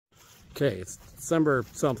Okay, it's December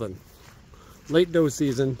something. Late doe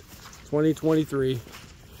season, 2023. This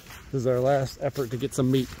is our last effort to get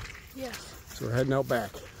some meat. Yes. So we're heading out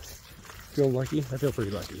back. Feeling lucky? I feel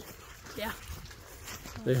pretty lucky. Yeah.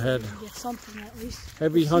 They had get something at least.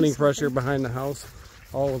 heavy hunting pressure behind the house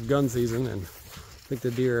all of gun season, and I think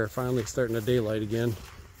the deer are finally starting to daylight again.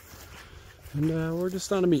 And we're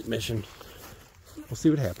just on a meat mission. We'll see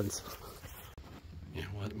what happens. Yeah,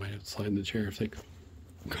 well, I might have to slide in the chair if they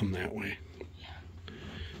come that way. Yeah.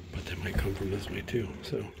 But they might come from this way too,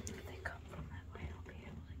 so. If they come from that way, I'll be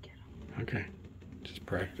able to get them. Okay, just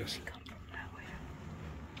practice. If they come from that way.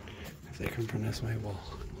 If they come from this way, we'll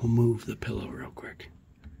move the pillow real quick.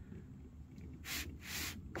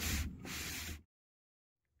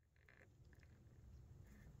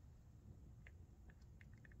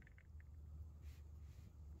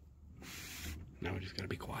 Now we just gotta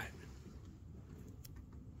be quiet.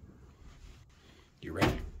 You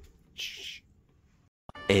ready? Shh.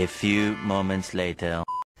 A few moments later.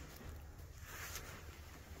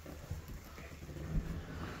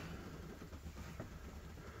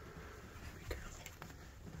 Be careful.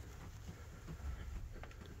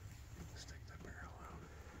 Stick the barrel out.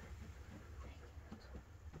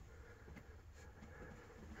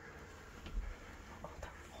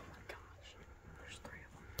 Oh my gosh. There's 3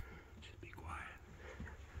 of them. Just be quiet.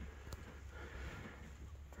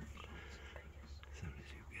 As soon as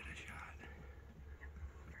you get a shot.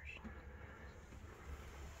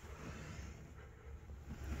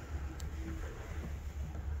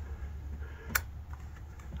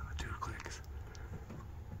 Another 2 clicks.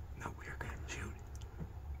 No, we are good. Shoot.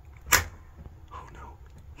 Oh no.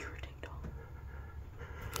 You're a ding dong.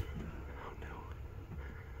 Oh no.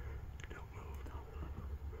 Don't move.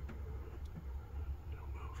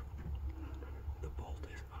 Don't move. The bolt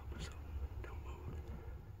is up, so don't move.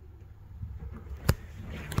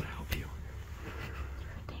 I want to help you.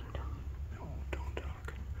 You're a ding dong. No, don't talk.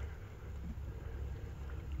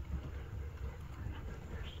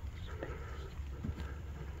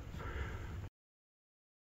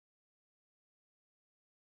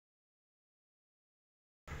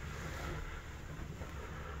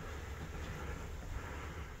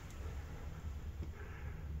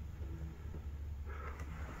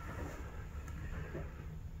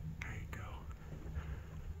 There you go.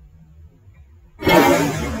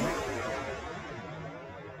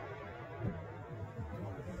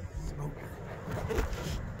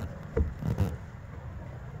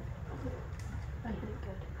 I hit it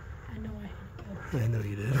good. I know I hit it good. I know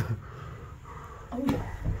you did. Oh yeah.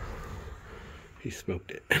 He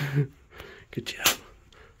smoked it. Good job.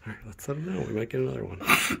 All right, let's let him know. We might get another one.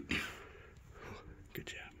 Good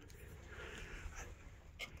job.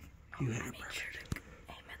 You hit it perfect.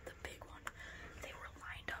 Aim at the big one. They were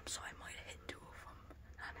lined up, so I might have hit 2 of them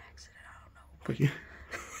on accident. I don't know. But yeah.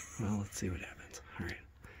 Well, let's see what happens. All right,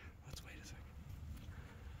 let's wait a second.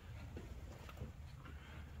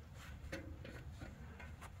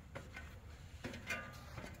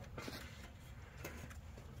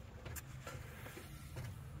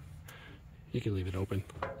 You can leave it open.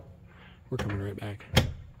 We're coming right back.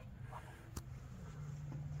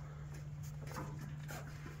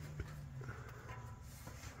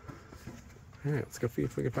 All right, let's go see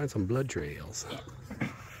if we can find some blood trails.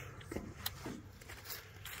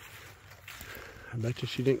 I bet you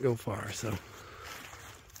she didn't go far, so.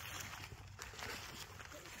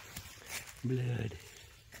 Blood.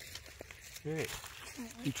 All right,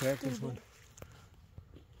 you track this one.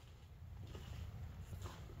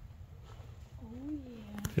 Oh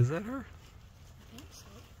yeah. Is that her? I think so.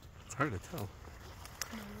 It's hard to tell.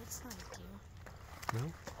 No, it's not a deer.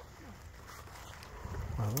 No?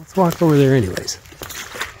 Well, let's walk over there anyways.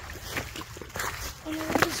 Oh no,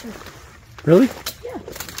 that is her. Really? Yeah.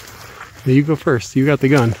 Yeah, you go first. You got the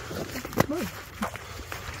gun.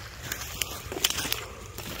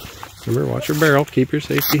 Remember, watch your barrel. Keep your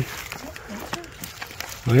safety.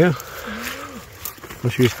 Oh yeah?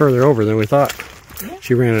 Well, she was further over than we thought. Yeah.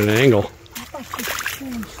 She ran at an angle. I thought she was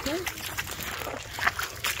trying to stay.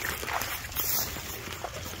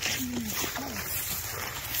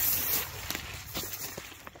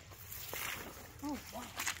 Oh wow.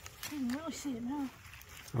 I can really see it now.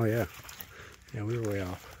 Oh yeah. Yeah, we were way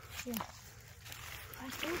off. Yeah. I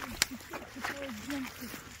told you to really jump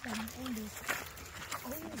at an angle.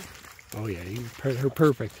 Oh. Oh yeah, you had her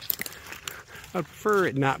perfect. I'd prefer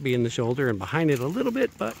it not be in the shoulder and behind it a little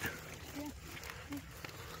bit, but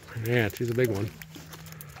yeah, she's a big one.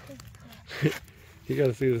 You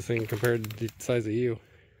gotta see this thing compared to the size of you.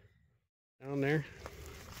 Down there.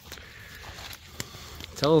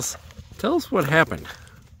 Tell us what happened.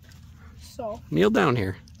 So Kneel down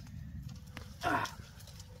here.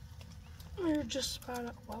 We were just about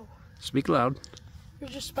out, whoa. Speak loud. We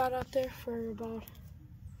were just about out there for about,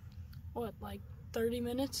 what, like 30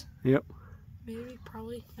 minutes? Yep. Maybe,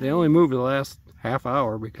 probably. They only moved the last half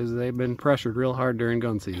hour because they've been pressured real hard during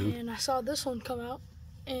gun season. And I saw this one come out,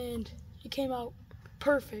 and it came out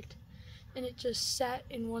perfect. And it just sat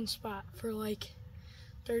in one spot for like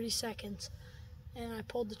 30 seconds. And I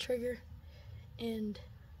pulled the trigger, and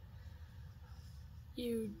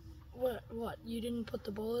what? You didn't put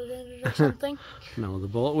the bullet in it or something? No, the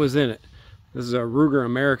bullet was in it. This is a Ruger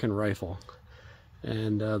American rifle.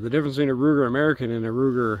 And the difference between a Ruger American and a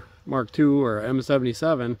Ruger Mark II or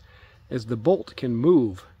M77 is the bolt can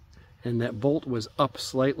move. And that bolt was up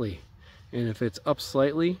slightly. And if it's up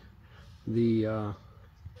slightly, you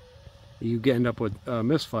end up with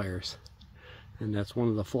misfires. And that's one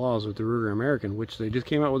of the flaws with the Ruger American, which they just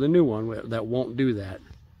came out with a new one that won't do that.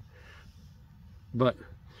 But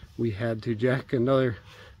we had to jack another,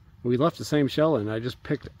 we left the same shell in. I just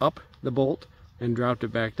picked up the bolt and dropped it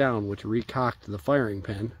back down, which recocked the firing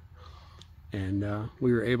pin. And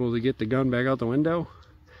we were able to get the gun back out the window.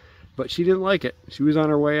 But she didn't like it. She was on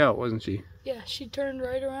her way out, wasn't she? Yeah, she turned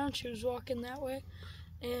right around. She was walking that way.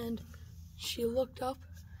 And she looked up,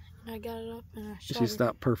 and I got it up, and I shot her. She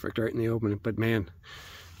stopped perfect right in the opening. But man,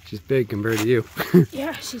 she's big compared to you.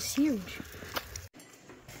 Yeah, she's huge.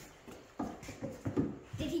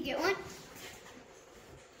 Did he get one?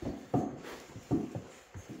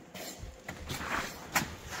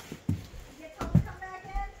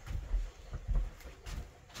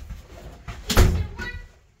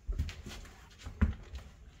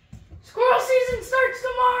 Squirrel season starts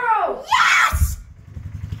tomorrow! Yes!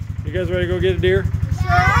 You guys ready to go get a deer?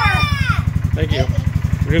 Yeah! Thank you.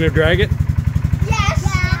 We're gonna drag it? Yes!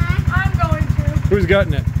 Yeah. I'm going to. Who's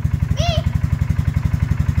gutting it? Me!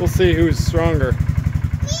 We'll see who's stronger.